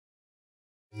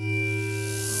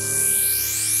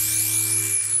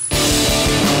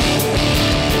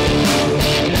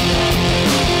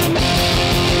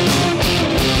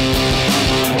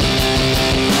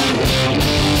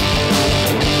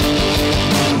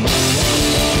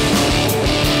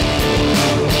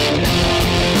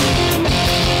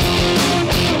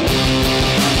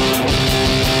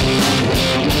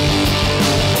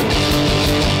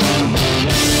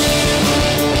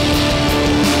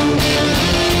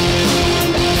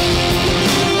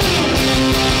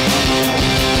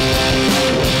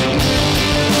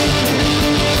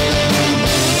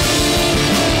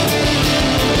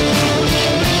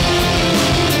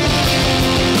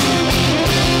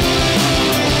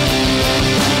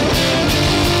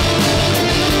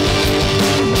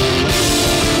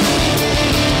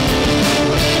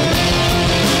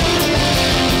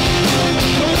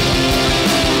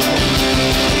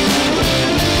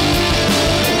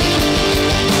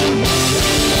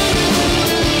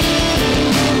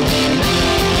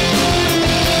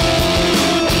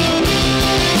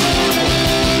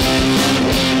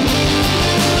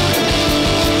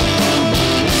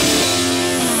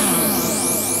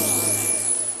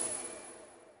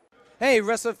Hey,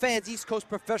 wrestling fans, East Coast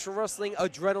Professional Wrestling,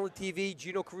 Adrenaline TV,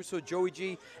 Gino Caruso, Joey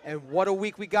G, and what a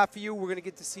week we got for you. We're going to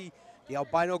get to see the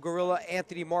albino gorilla,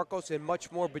 Anthony Markos, and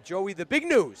much more. But, Joey, the big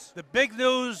news. The big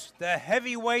news, the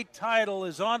heavyweight title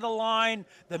is on the line.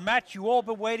 The match you all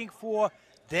been waiting for,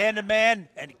 Dan the Man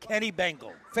and Kenny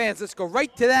Bengal. Fans, let's go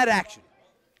right to that action.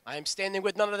 I am standing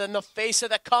with none other than the face of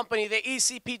the company, the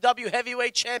ECPW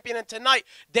heavyweight champion. And tonight,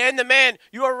 Dan the Man,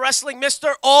 you are wrestling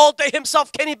Mr. All Day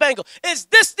himself, Kenny Bengal. Is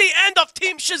this the end of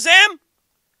Team Shazam?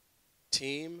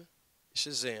 Team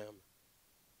Shazam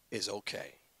is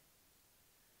okay.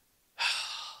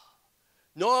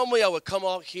 Normally, I would come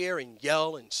out here and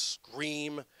yell and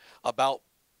scream about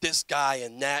this guy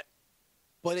and that,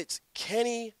 but it's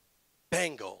Kenny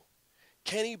Bengal.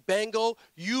 Kenny Bengal,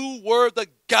 you were the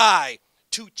guy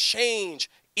to change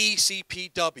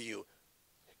ECPW.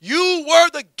 You were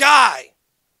the guy.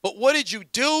 But what did you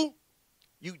do?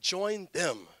 You joined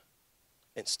them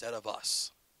instead of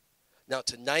us. Now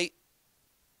tonight,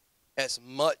 as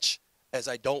much as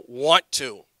I don't want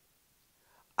to,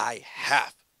 I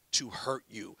have to hurt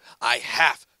you. I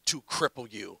have to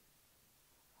cripple you.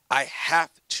 I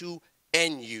have to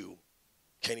end you,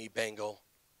 Kenny Bengal,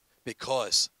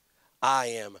 because I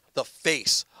am the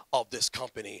face of this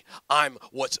company. I'm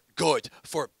what's good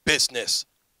for business.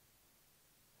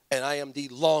 And I am the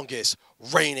longest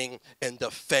reigning and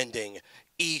defending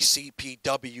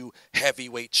ECPW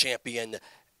heavyweight champion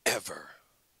ever.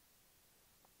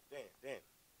 Dan,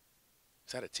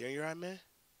 is that a tear in your eye, man?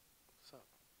 What's up?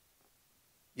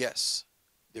 Yes,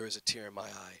 there is a tear in my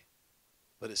eye,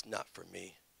 but it's not for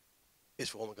me. It's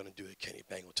for what I'm going to do to Kenny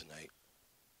Bengal tonight.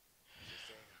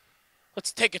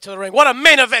 Let's take it to the ring. What a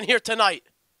main event here tonight.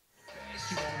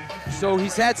 So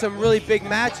he's had some really big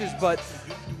matches, but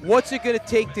what's it going to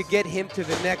take to get him to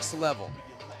the next level?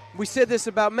 We said this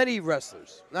about many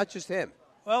wrestlers, not just him.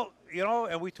 Well, you know,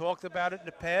 and we talked about it in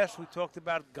the past. We talked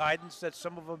about guidance that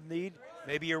some of them need.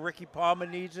 Maybe a Ricky Palmer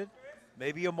needs it.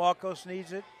 Maybe a Markos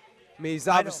needs it. I mean, he's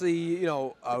obviously, you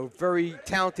know, a very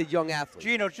talented young athlete.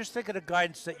 Gino, just think of the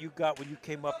guidance that you got when you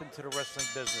came up into the wrestling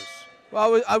business.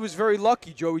 Well, I was very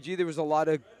lucky, Joey G. There was a lot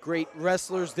of great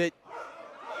wrestlers that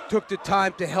took the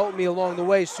time to help me along the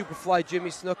way. Superfly Jimmy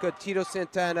Snuka, Tito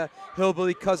Santana,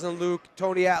 Hillbilly Cousin Luke,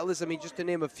 Tony Atlas. I mean, just to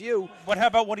name a few. But how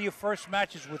about one of your first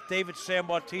matches with David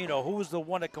Sammartino? Who was the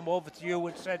one that come over to you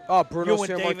and said Bruno you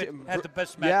and David had the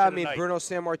best match Yeah, of the I mean, night? Bruno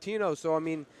Sammartino. So, I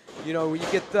mean, you know, when you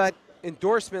get that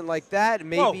endorsement like that,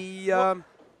 maybe, well,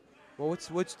 what's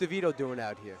DeVito doing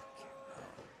out here?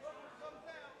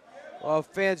 Well,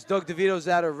 fans, Doug DeVito's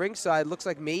out of ringside. Looks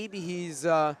like maybe he's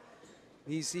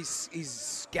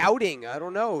scouting. I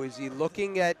don't know. Is he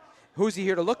looking at who's he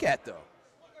here to look at though?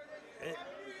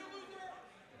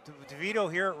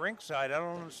 DeVito here at ringside. I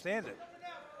don't understand it.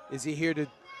 Is he here to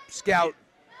scout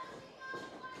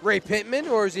Ray Pittman,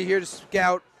 or is he here to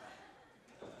scout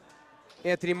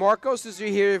Anthony Markos? Is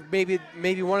he here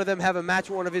maybe one of them have a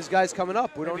match with one of his guys coming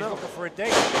up? We don't know. Looking for a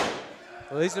date.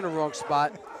 Well, he's in the wrong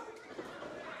spot.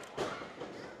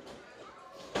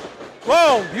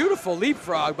 Whoa! Beautiful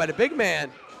leapfrog by the big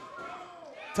man.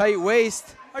 Tight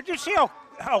waist. Did you see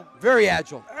how very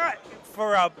agile.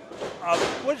 For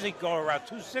what does he go around,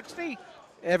 260?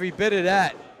 Every bit of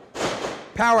that.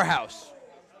 Powerhouse.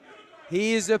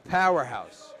 He is a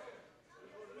powerhouse.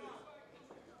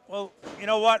 Well, you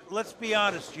know what? Let's be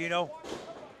honest, Gino.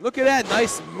 Look at that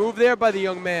nice move there by the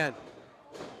young man.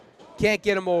 Can't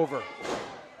get him over.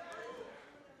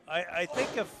 I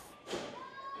think if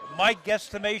my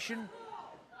guesstimation,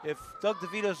 if Doug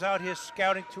DeVito's out here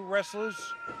scouting two wrestlers,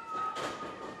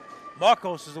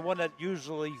 Markos is the one that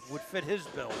usually would fit his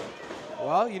bill.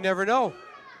 Well, you never know.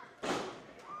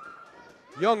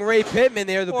 Young Ray Pittman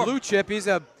there, the blue chip. He's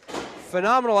a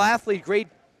phenomenal athlete, great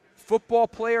football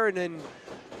player, and then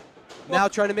now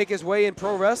trying to make his way in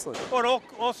pro wrestling. Well, it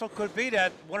also could be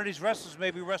that one of these wrestlers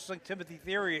may be wrestling Timothy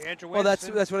Theory, Andrew Well,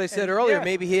 Anderson, that's what I said earlier. Yeah.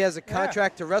 Maybe he has a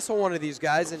contract to wrestle one of these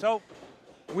guys, and so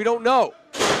we don't know.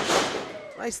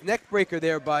 Nice neck breaker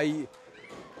there by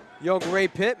young Ray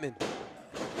Pittman.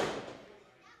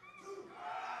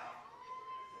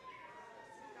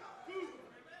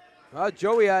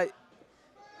 Joey,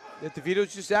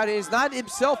 DeVito's just out here. He's not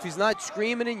himself. He's not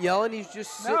screaming and yelling. He's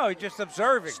just he's just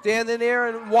observing, standing there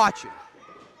and watching.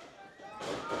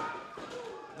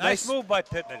 Nice move by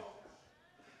Pittman.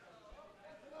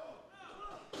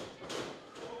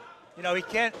 You know, he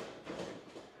can't.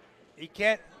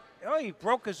 Oh, he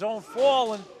broke his own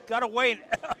fall and got away and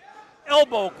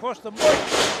elbow across the mud.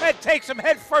 That takes him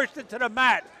head first into the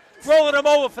mat, rolling him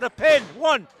over for the pin.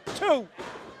 1, 2.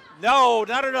 No,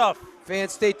 not enough.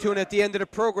 Fans, stay tuned at the end of the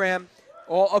program.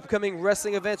 all upcoming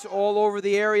wrestling events all over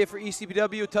the area for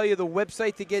ECPW. I'll tell you the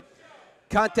website to get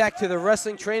contact to the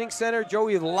Wrestling Training Center.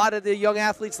 Joey, a lot of the young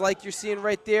athletes like you're seeing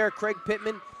right there. Ray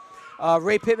Pittman,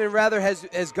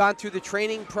 has gone through the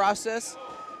training process.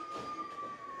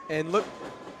 And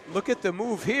look at the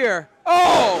move here.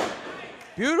 Oh,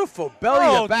 beautiful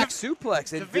belly to back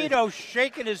suplex. And DeVito's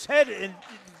shaking his head, and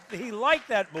he liked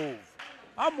that move.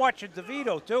 I'm watching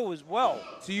DeVito too as well.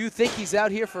 So you think he's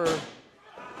out here for?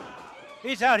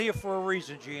 He's out here for a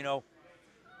reason, Gino.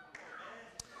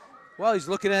 Well, he's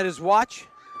looking at his watch.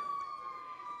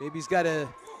 Maybe he's got a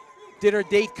dinner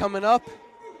date coming up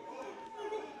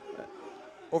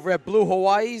over at Blue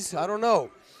Hawaii's. I don't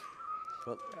know.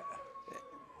 But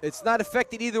it's not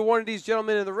affected either one of these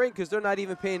gentlemen in the ring because they're not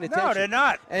even paying attention. No, they're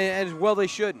not. And well, they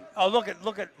shouldn't. Oh, look at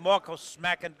Markos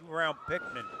smacking around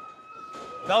Pittman.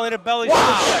 Belly to belly.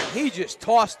 Wow, he just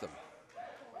tossed him.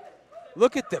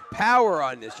 Look at the power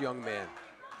on this young man.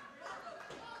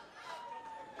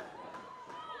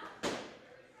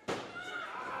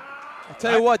 I'll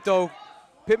tell you what, though,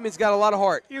 Pittman's got a lot of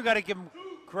heart. You got to give him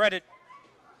credit.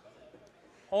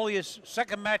 Only his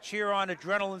second match here on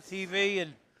Adrenaline TV,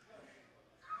 and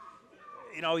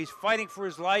you know he's fighting for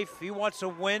his life. He wants to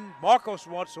win. Markos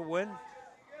wants to win.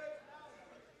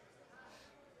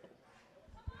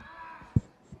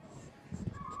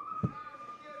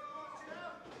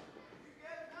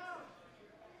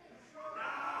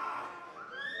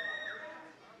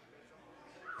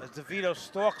 As DeVito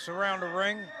stalks around the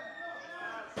ring.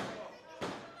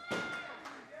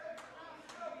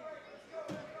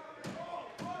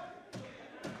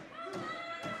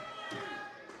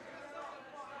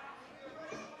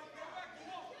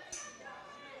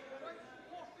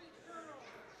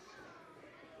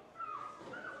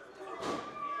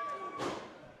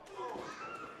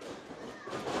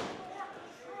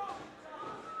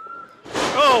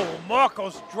 Oh,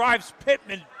 Markos drives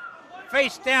Pittman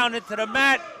face down into the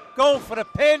mat, going for the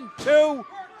pin, 2.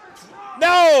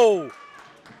 No!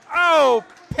 Oh,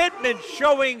 Pittman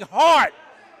showing heart,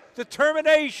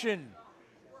 determination.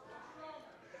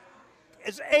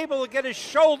 Is able to get his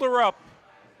shoulder up.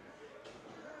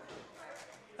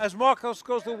 As Markos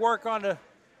goes to work on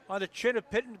the chin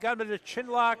of Pittman, got him in the chin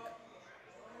lock.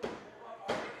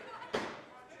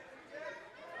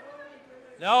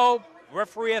 No,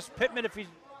 referee asks Pittman if he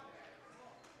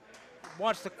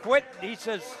wants to quit. He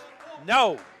says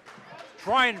no.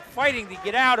 Trying fighting to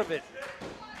get out of it.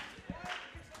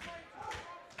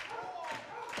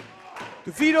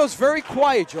 DeVito's very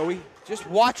quiet, Joey. Just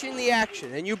watching the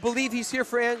action, and you believe he's here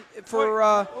for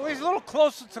well, he's a little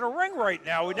closer to the ring right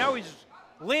now. Now he's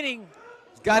leaning.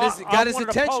 Got his one of the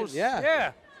attention. posts. Yeah.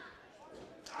 Yeah.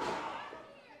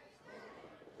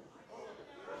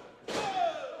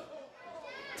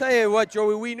 Tell you what,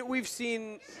 Joey, we've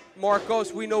seen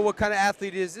Markos. We know what kind of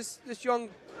athlete he is. This young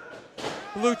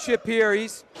blue chip here,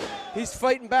 he's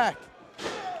fighting back.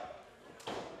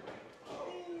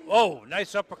 Oh,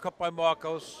 nice uppercut by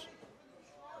Markos.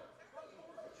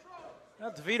 Now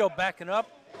DeVito backing up.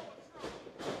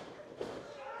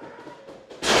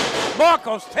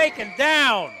 Markos taken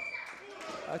down.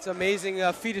 That's amazing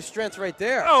feat of strength right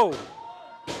there. Oh.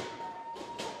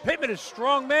 Pittman is a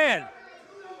strong man.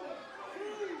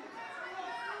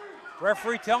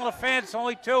 Referee telling the fans it's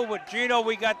only 2, but Gino,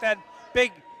 we got that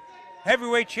big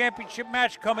heavyweight championship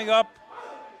match coming up.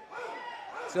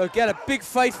 So got a big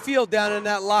fight feel down in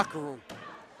that locker room.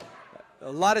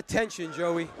 A lot of tension,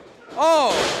 Joey.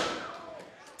 Oh,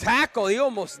 tackle! He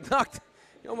almost knocked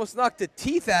the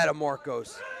teeth out of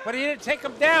Markos. But he didn't take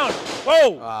him down. Whoa!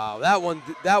 Wow,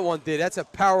 that one did. That's a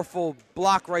powerful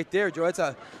block right there, Joe. That's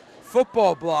a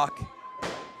football block.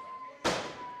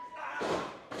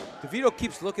 DeVito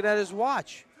keeps looking at his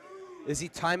watch. Is he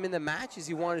timing the match? Is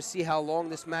he wanting to see how long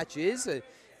this match is? I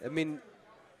mean,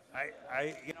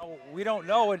 we don't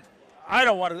know, and I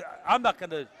don't want to. I'm not going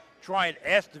to try and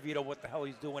ask DeVito what the hell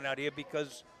he's doing out here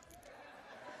because,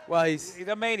 well, he's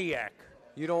a maniac.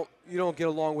 You don't get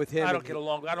along with him. I don't get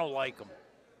along. I don't like him.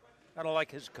 I don't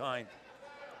like his kind.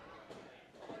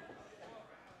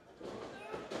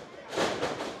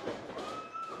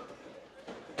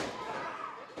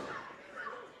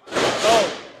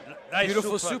 Oh, nice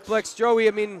beautiful suplex, Joey.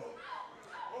 I mean,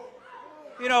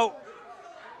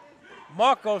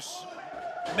 Markos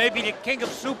may be the king of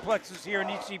suplexes here in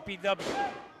ECPW.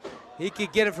 He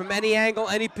could get it from any angle,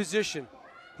 any position.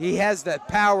 He has that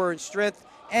power and strength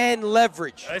and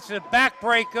leverage. It's a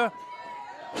backbreaker.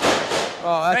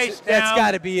 Oh, that's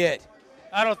got to be it.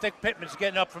 I don't think Pittman's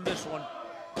getting up from this one.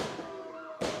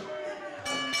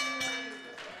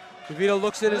 DeVito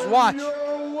looks at his watch.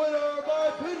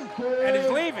 And he's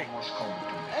leaving.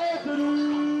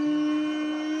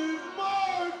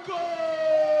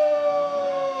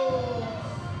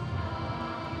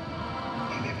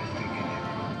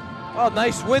 Well,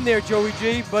 nice win there, Joey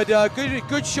G. But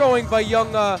good showing by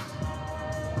young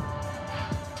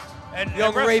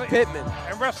Ray Pittman.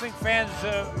 And wrestling fans,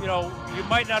 you know, you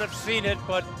might not have seen it,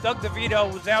 but Doug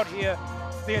DeVito was out here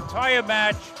the entire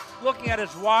match, looking at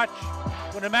his watch.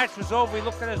 When the match was over, he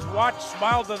looked at his watch,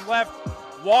 smiled, and left.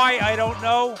 Why, I don't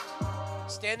know.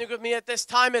 Standing with me at this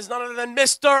time is none other than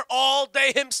Mr. All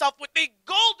Day himself with the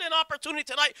golden opportunity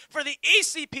tonight for the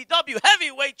ECPW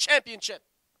Heavyweight Championship.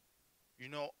 You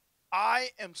know, I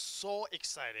am so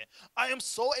excited. I am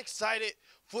so excited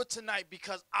for tonight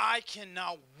because I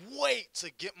cannot wait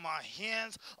to get my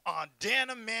hands on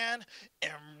Dana Man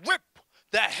and rip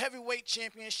that heavyweight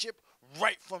championship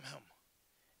right from him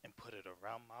and put it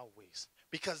around my waist.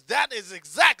 Because that is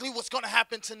exactly what's going to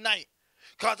happen tonight.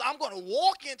 Because I'm going to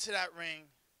walk into that ring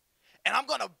and I'm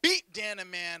going to beat Dana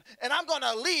Man and I'm going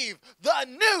to leave the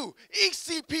new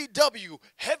ECPW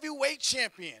heavyweight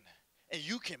champion. And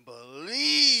you can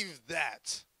believe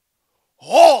that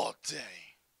all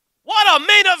day. What a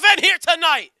main event here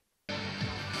tonight.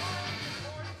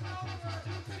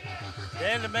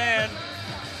 Dan the Man,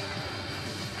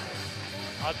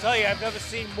 I'll tell you, I've never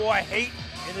seen more hate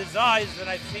in his eyes than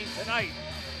I've seen tonight.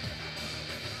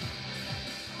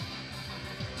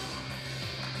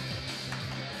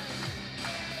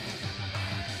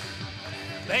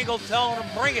 Bengal telling him,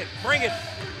 bring it, bring it.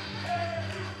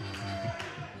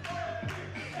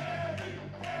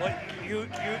 But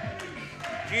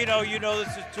Gino, you know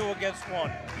this is 2 against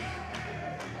 1.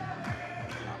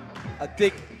 I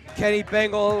think Kenny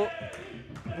Bengal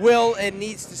will and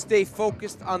needs to stay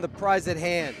focused on the prize at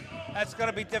hand. That's going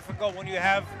to be difficult when you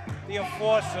have the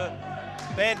enforcer,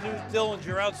 Bad News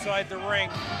Dillinger, outside the ring.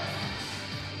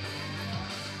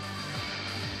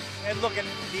 And look at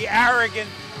the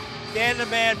arrogant Dan the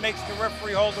Man makes the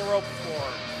referee hold the rope for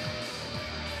him.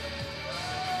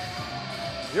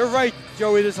 You're right,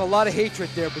 Joey. There's a lot of hatred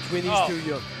there between these two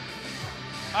young.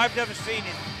 I've never seen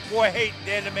it. More hate in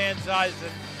Dan the Man's eyes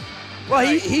than. Well,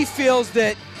 he feels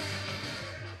that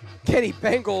Kenny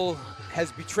Bengal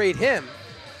has betrayed him,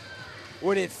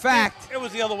 when in fact it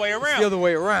was the other way around. The other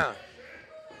way around.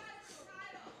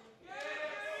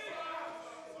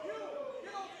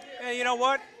 And you know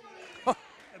what?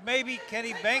 Maybe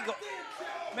Kenny Bengal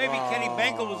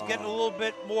was getting a little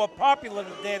bit more popular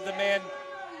than Dan the Man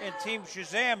in Team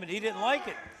Shazam, and he didn't like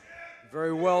it.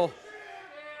 Very well.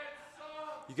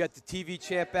 You got the TV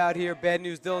champ out here, Bad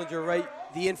News Dillinger, right?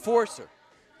 The enforcer.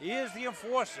 He is the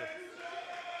enforcer.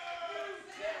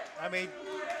 I mean,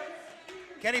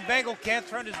 Kenny Bengal can't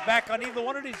turn his back on either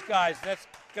one of these guys. That's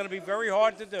going to be very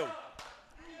hard to do.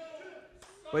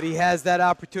 But he has that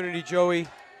opportunity, Joey.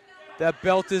 That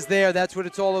belt is there. That's what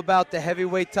it's all about, the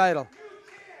heavyweight title.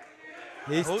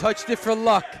 He's touched it for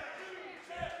luck.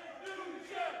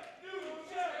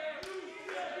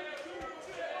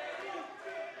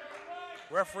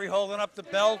 Referee holding up the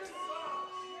belt.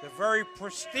 The very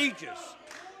prestigious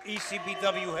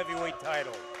ECPW heavyweight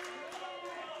title.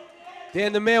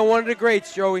 Dan the Man, one of the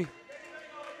greats, Joey.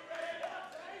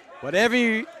 But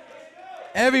everyone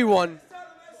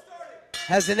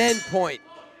has an end point.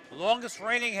 Longest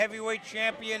reigning heavyweight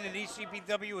champion in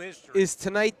ECPW history. Is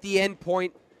tonight the end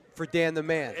point for Dan the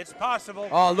Man? It's possible.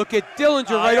 Oh, look at Dillinger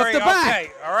right off the bat.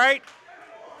 Okay, all right.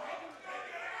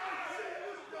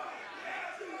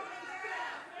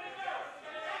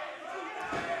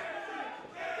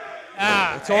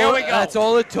 Here we go. That's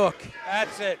all it took.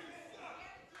 That's it.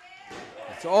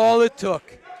 That's all it took.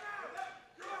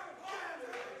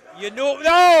 You knew it.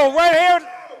 No, right here.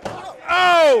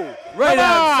 Oh, right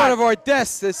out in front of our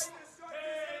desk.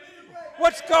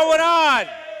 What's going on?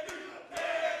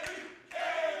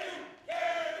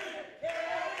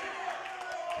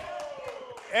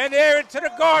 And they're into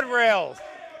the guardrail.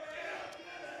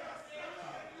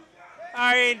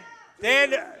 I mean,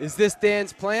 Dan. Is this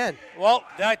Dan's plan? Well,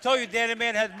 I told you Dan the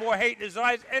Man has more hate in his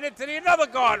eyes, and into another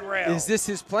guardrail. Is this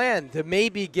his plan, to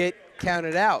maybe get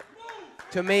counted out?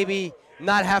 To maybe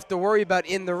not have to worry about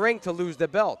in the ring to lose the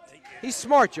belt? He's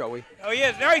smart, Joey. Oh, he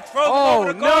is. Now he throws him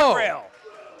over the guardrail.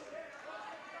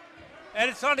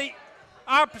 And it's on the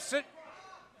opposite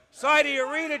side of the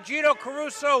arena. Gino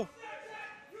Caruso.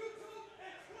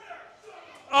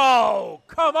 Oh,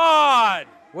 come on.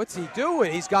 What's he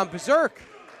doing? He's gone berserk.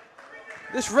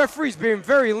 This referee's being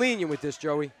very lenient with this,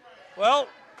 Joey. Well,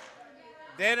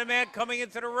 Dan the Man coming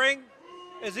into the ring.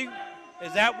 Is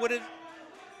that what his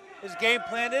game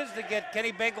plan is, to get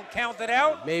Kenny Bengal counted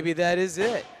out? Maybe that is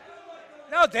it.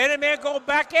 No, Dan the Man going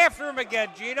back after him again,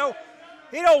 Gino.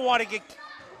 He don't want to get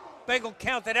Bengal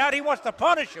counted out. He wants to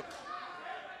punish him.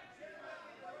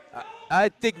 I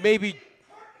think maybe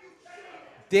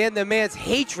Dan the Man's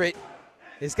hatred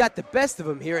has got the best of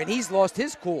him here, and he's lost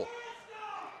his cool.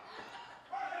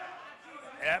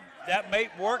 That may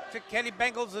work to Kenny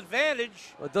Bengal's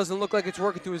advantage. Well, it doesn't look like it's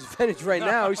working to his advantage right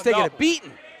now. He's taking No. a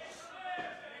beating.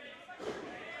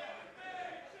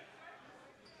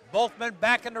 Both men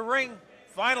back in the ring.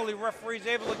 Finally, referee's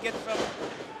able to get some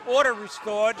order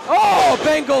restored. Oh,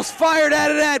 Bengal's fired out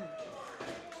of that.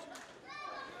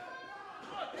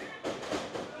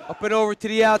 Up and over to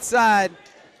the outside.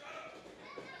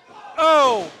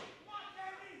 Oh!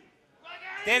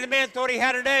 Dan the Man thought he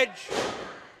had an edge.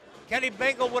 Kenny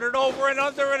Bengal with an over and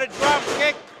under and a drop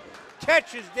kick.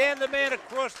 Catches Dan the Man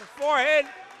across the forehead.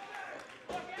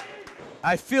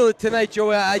 I feel it tonight,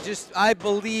 Joey. I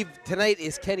believe tonight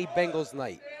is Kenny Bengal's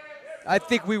night. I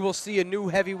think we will see a new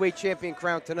heavyweight champion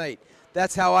crowned tonight.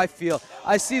 That's how I feel.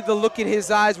 I see the look in his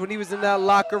eyes when he was in that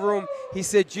locker room. He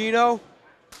said, Gino.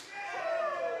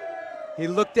 He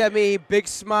looked at me, big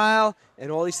smile,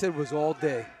 and all he said was all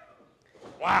day.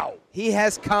 Wow. He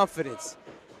has confidence.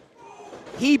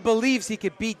 He believes he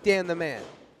could beat Dan the Man.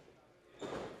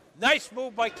 Nice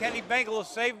move by Kenny Bengal to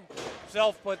save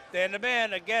himself, but Dan the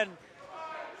Man again.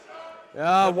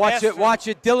 Watch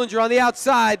it. Dillinger on the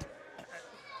outside.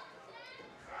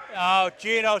 Oh,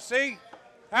 Gino, see?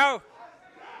 How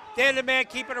Dan the Man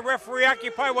keeping the referee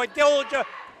occupied while Dillinger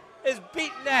is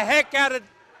beating the heck out of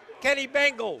Kenny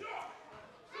Bengal.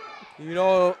 You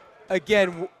know,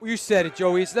 again, you said it,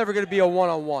 Joey. It's never going to be a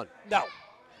one-on-one. No.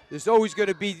 There's always going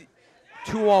to be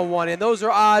two-on-one, and those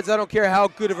are odds. I don't care how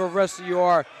good of a wrestler you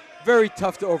are. Very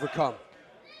tough to overcome.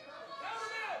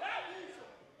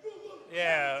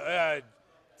 Yeah,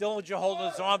 Dillinger holding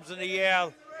his arms in the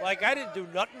air like I didn't do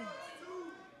nothing.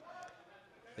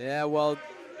 Yeah, well,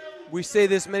 we say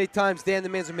this many times. Dan the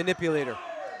Man's a manipulator.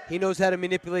 He knows how to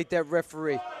manipulate that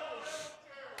referee.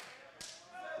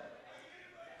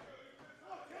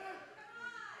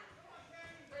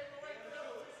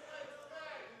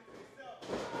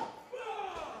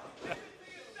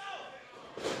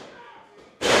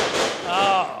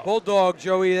 Bulldog,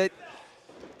 Joey.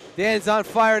 Dan's on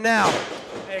fire now.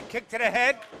 A kick to the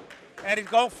head, and he's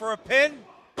going for a pin.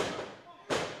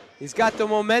 He's got the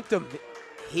momentum.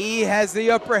 He has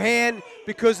the upper hand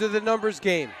because of the numbers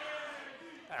game.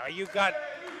 You got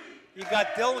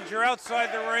Dillinger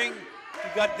outside the ring. You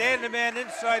got Dan the Man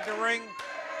inside the ring.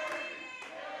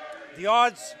 The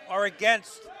odds are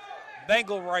against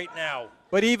Bengal right now.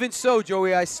 But even so,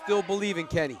 Joey, I still believe in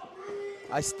Kenny.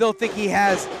 I still think he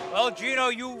has. Well, Gino,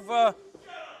 you've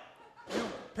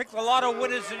picked a lot of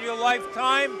winners in your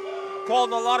lifetime,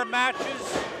 called a lot of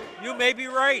matches. You may be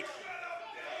right.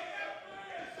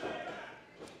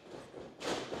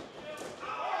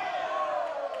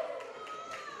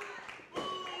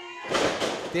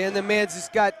 Dan the Man's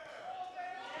just got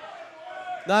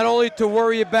not only to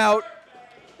worry about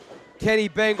Kenny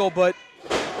Bengal, but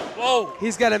whoa,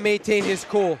 he's got to maintain his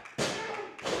cool.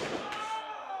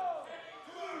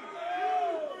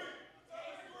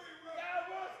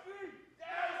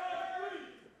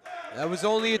 That was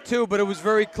only a 2, but it was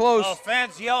very close. Well,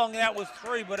 fans yelling that was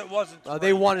 3, but it wasn't 3.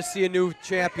 They want to see a new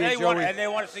champion, Joey. And they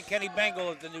want to see Kenny Bengal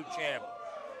as the new champ.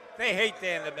 They hate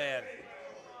Dan the Man.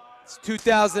 It's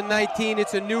 2019.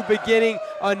 It's a new beginning,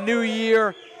 a new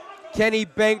year. Kenny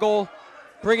Bengal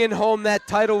bringing home that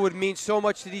title would mean so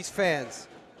much to these fans.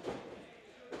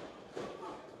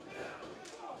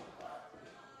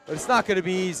 But it's not going to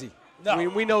be easy. No.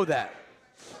 We know that.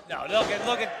 No, look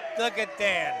at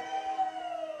Dan.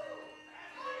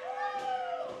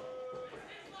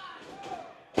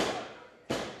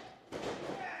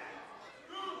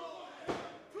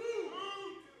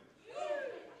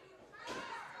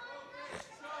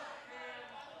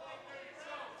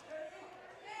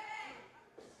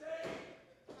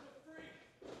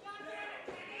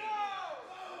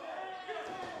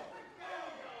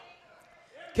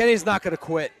 Kenny's not going to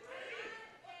quit.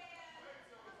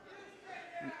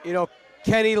 You know,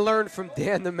 Kenny learned from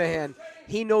Dan the Man.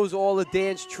 He knows all of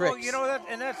Dan's tricks. Well, you know that,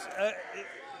 and that's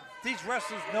these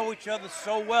wrestlers know each other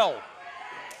so well.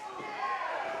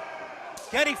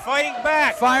 Kenny fighting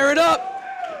back. Fire it up.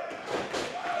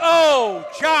 Oh,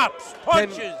 chops,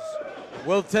 punches.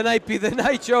 Will tonight be the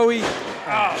night, Joey?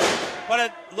 Oh,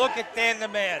 but look at Dan the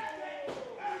Man.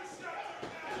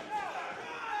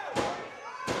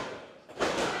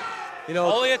 You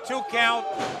know, only a 2 count.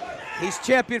 He's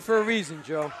champion for a reason,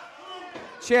 Joe.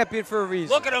 Champion for a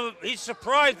reason. Look at him. He's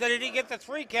surprised that he didn't get the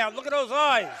 3 count. Look at those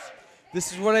eyes.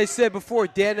 This is what I said before.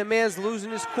 Dan the Man's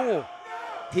losing his cool.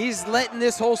 He's letting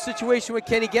this whole situation with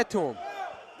Kenny get to him.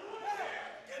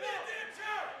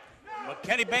 But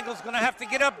Kenny Bengal's going to have to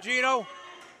get up, Gino.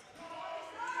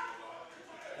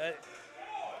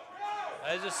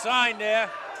 There's a sign there.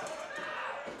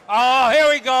 Oh, here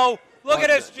we go. Look at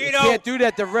this, Gino. You can't do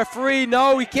that. The referee,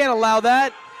 no, he can't allow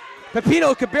that.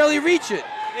 Pepino could barely reach it.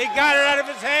 He got it out of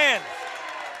his hands.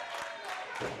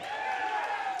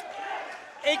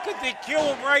 He could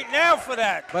DQ him right now for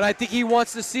that. But I think he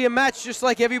wants to see a match just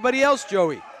like everybody else,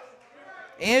 Joey.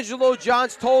 Angelo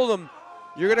Johns told him,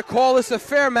 you're going to call this a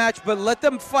fair match, but let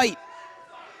them fight.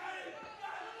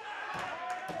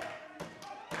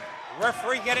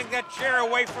 Referee getting that chair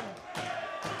away from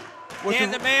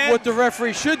Dan the Man. What the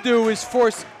referee should do is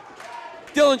force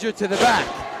Dillinger to the back.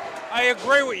 I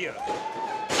agree with you.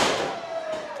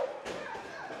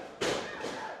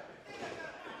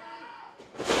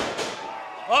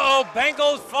 Uh-oh,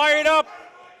 Bengal's fired up.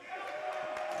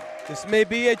 This may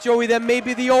be it, Joey. That may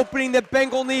be the opening that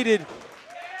Bengal needed.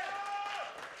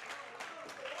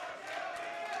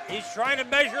 He's trying to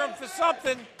measure him for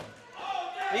something.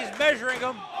 He's measuring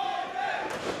him.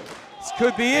 This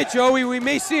could be it, Joey. We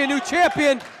may see a new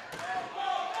champion.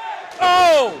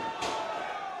 Oh!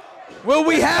 Will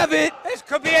we have it? This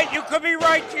could be it. You could be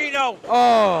right, Gino.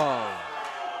 Oh.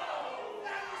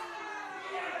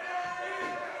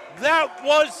 That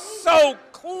was so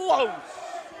close.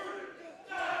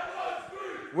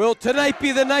 Will tonight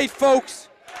be the night, folks?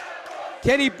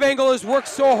 Kenny Bengal has worked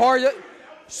so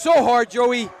hard,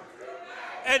 Joey.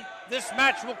 And this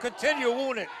match will continue,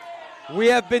 won't it? We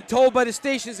have been told by the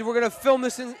stations that we're going to film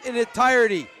this in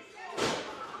entirety.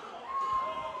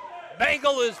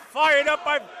 Bengal is fired up.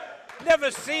 I've never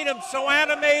seen him so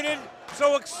animated,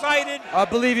 so excited. I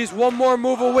believe he's one more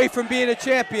move away from being a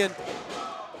champion.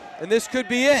 And this could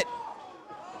be it.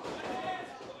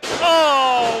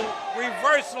 Oh,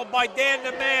 reversal by Dan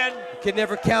the Man. You can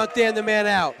never count Dan the Man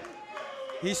out.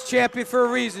 He's champion for a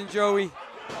reason, Joey.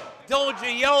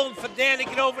 Dillinger yelling for Dan to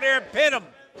get over there and pin him.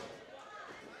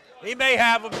 He may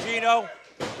have him, Gino.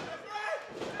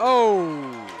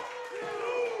 Oh.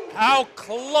 How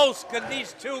close can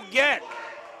these two get?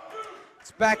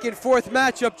 It's back and forth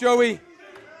matchup, Joey.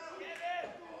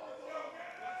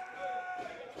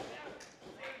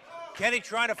 Kenny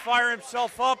trying to fire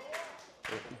himself up.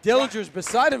 Dillinger's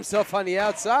beside himself on the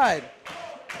outside.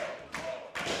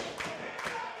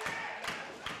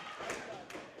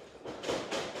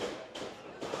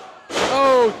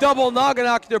 Oh, double noggin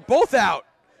knock. They're both out.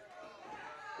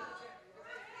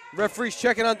 Referee's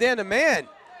checking on Dan the Man.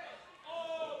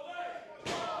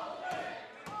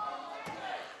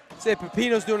 Say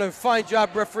Pepino's doing a fine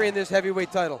job refereeing this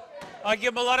heavyweight title. I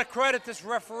give him a lot of credit. This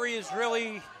referee is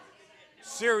really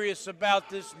serious about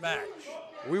this match.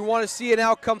 We want to see an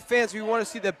outcome, fans. We want to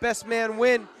see the best man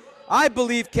win. I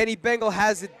believe Kenny Bengal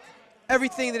has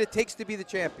everything that it takes to be the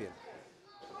champion.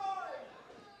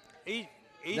 He's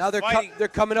now fighting. they're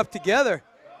coming up together.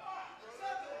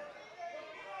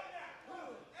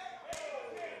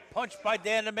 Punch by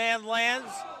Dan the Man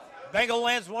lands. Bengal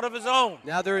lands one of his own.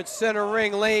 Now they're in center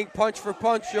ring, laying punch for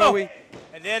punch, Joey. Oh.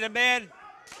 And Dan the Man,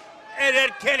 and then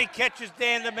Kenny catches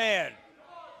Dan the Man.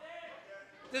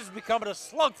 This is becoming a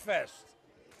slugfest.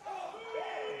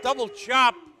 Double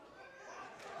chop.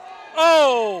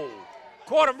 Oh!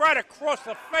 Caught him right across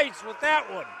the face with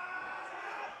that one.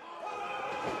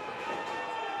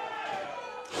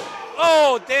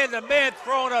 Oh, Dan the Man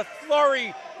throwing a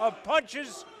flurry of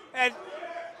punches, and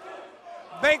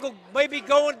Bengal may be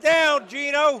going down,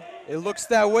 Gino. It looks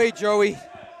that way, Joey.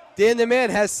 Dan the Man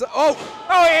has, Oh,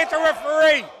 he hit the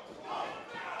referee.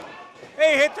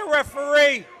 He hit the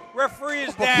referee. Referee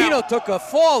is down. Pepino took a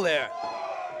fall there.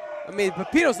 I mean,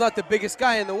 Pepino's not the biggest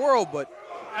guy in the world, but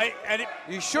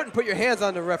you shouldn't put your hands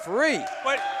on the referee.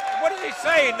 But what is he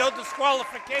saying? No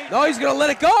disqualification? No, he's going to let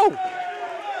it go.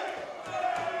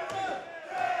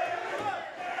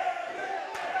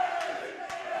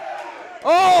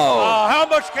 Oh! How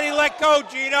much can he let go,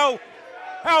 Gino?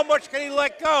 How much can he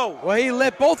let go? Well, he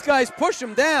let both guys push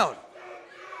him down.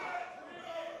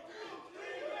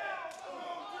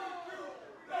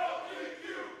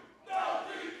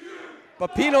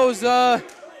 Pepino's,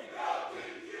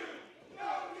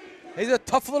 he's a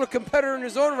tough little competitor in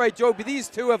his own right, Joe, but these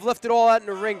two have left it all out in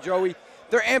the ring, Joey.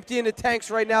 They're emptying the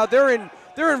tanks right now. They're in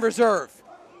reserve.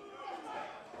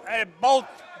 And both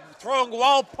throwing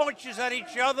wild punches at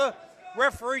each other.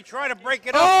 Referee trying to break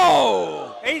it up.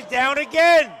 Oh! He's down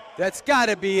again. That's got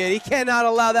to be it. He cannot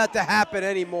allow that to happen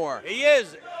anymore. He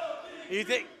is. You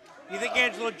think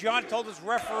Angelo John told his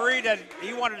referee that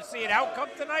he wanted to see an outcome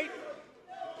tonight?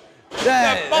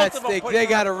 They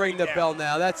got to ring the bell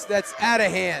now. That's out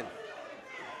of hand.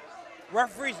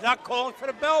 Referee's not calling for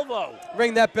the bell, though.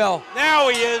 Ring that bell. Now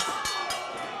he is.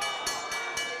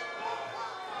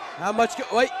 How much?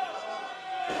 Wait.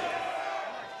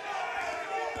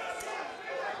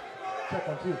 Check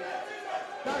 1, 2.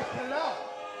 Guys, cut it out.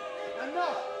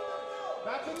 Enough.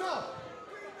 That's enough.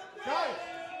 Guys,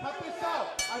 cut this out.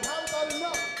 I've had about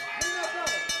enough. Bring that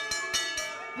down.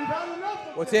 We've had enough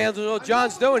of What's this. Angelo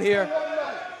John's doing here?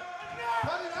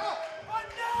 Cut it out.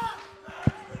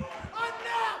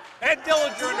 And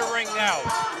Dillinger in the ring now.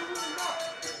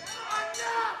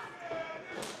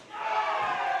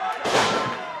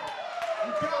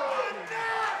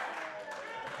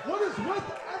 What is with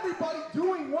everybody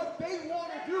doing what they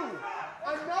want to do?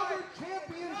 Another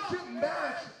championship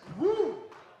match. Woo!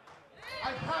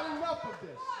 I've had enough of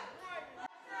this.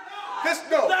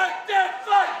 No.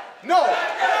 No.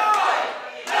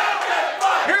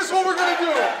 Here's what we're going to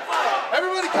do.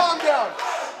 Everybody calm down.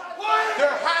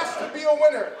 There has to be a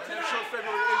winner.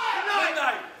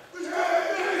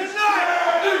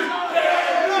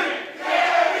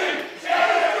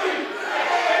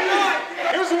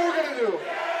 Here's what we're going to do.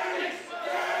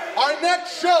 Our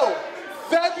next show,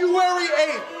 February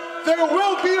 8th, there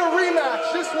will be a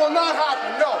rematch. This will not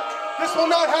happen. No, this will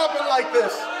not happen like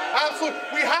this. Absolutely.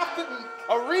 We have to,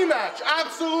 a rematch,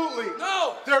 absolutely.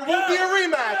 No. There will be a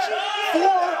rematch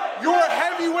for your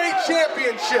heavyweight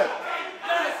championship.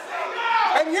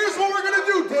 And here's what we're going to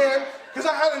do, Dan, because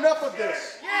I had enough of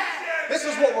this. This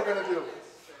is what we're going to do.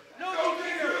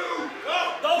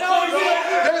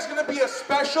 There's going to be a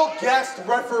special guest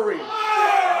referee.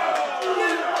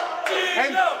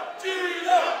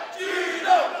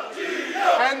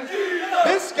 And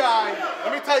this guy,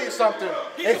 let me tell you something.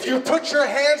 If you put your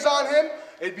hands on him,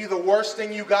 it'd be the worst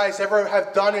thing you guys ever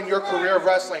have done in your career of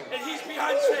wrestling. And he's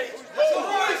behind stage.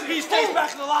 He stays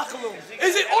back in the locker room.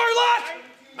 Is it Orlock?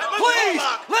 Please,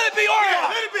 let it be Orlock.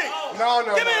 Let it be. No.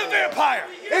 Give me the vampire.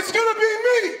 It's going to be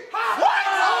me. What?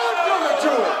 I'm going to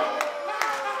do it.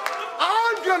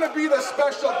 I'm going to be the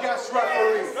special guest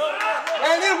referee.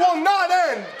 And it will not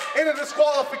end in a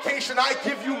disqualification. I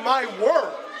give you my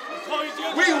word.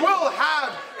 We will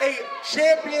have a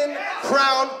champion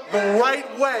crowned the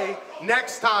right way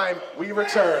next time we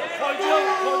return.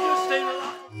 Stay